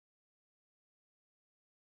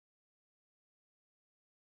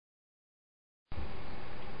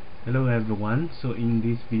Hello everyone, so in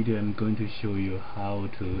this video I'm going to show you how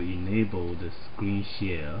to enable the screen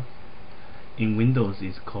share. In Windows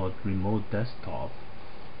it's called remote desktop,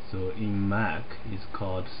 so in Mac it's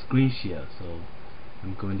called screen share. So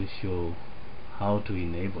I'm going to show how to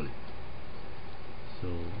enable it. So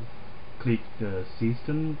click the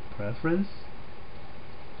system preference,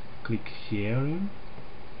 click sharing.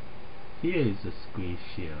 Here is the screen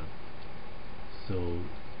share. So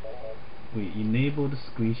we enable the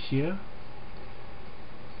screen share.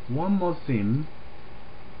 One more thing,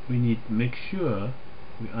 we need to make sure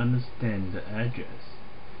we understand the address.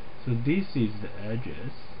 So this is the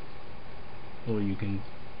address, or you can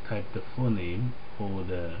type the full name or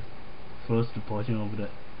the first portion of the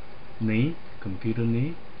name, computer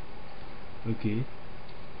name. Okay,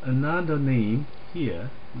 another name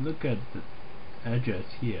here, look at the address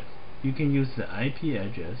here. You can use the IP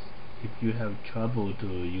address if you have trouble to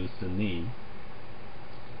use the name.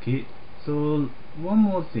 Okay, so one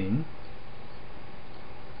more thing,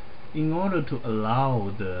 in order to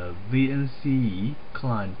allow the VNC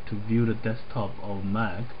client to view the desktop of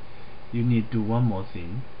Mac, you need to do one more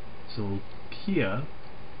thing. So here,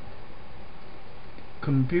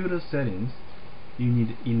 computer settings, you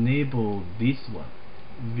need to enable this one.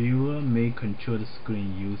 Viewer may control the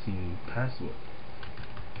screen using password.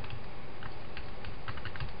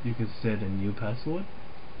 You can set a new password.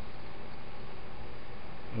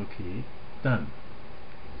 Okay, done.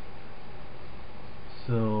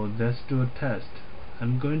 So let's do a test.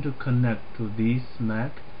 I'm going to connect to this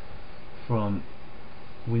Mac from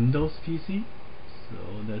Windows PC. So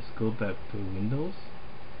let's go back to Windows.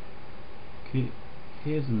 Okay,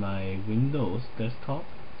 here's my Windows desktop.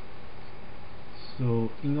 So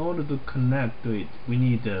in order to connect to it, we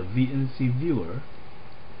need a VNC viewer.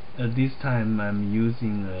 At this time I'm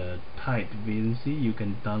using a tight VNC. You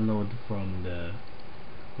can download from the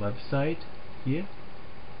website here.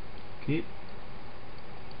 Okay,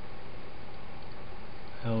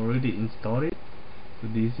 I already installed it. So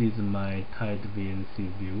this is my tight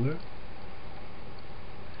VNC viewer,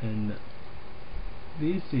 and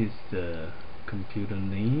this is the computer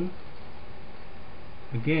name.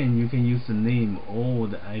 Again, you can use the name or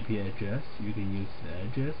the IP address. You can use the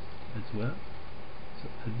address as well. So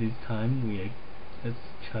at this time let's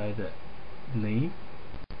try the name.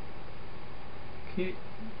 Okay,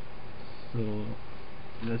 so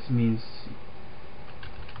that means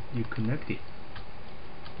you connect it.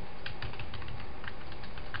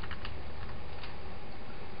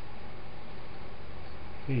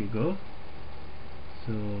 Here you go.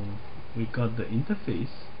 So we got the interface.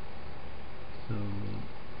 So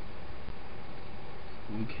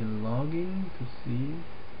we can log in to see.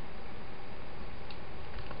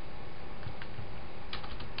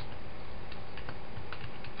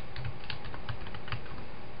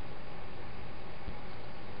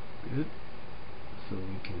 Good. So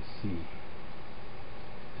we can see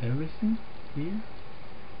everything here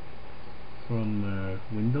from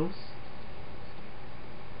Windows.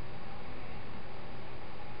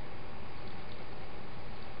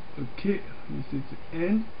 Okay, this is the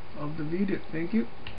end of the video. Thank you.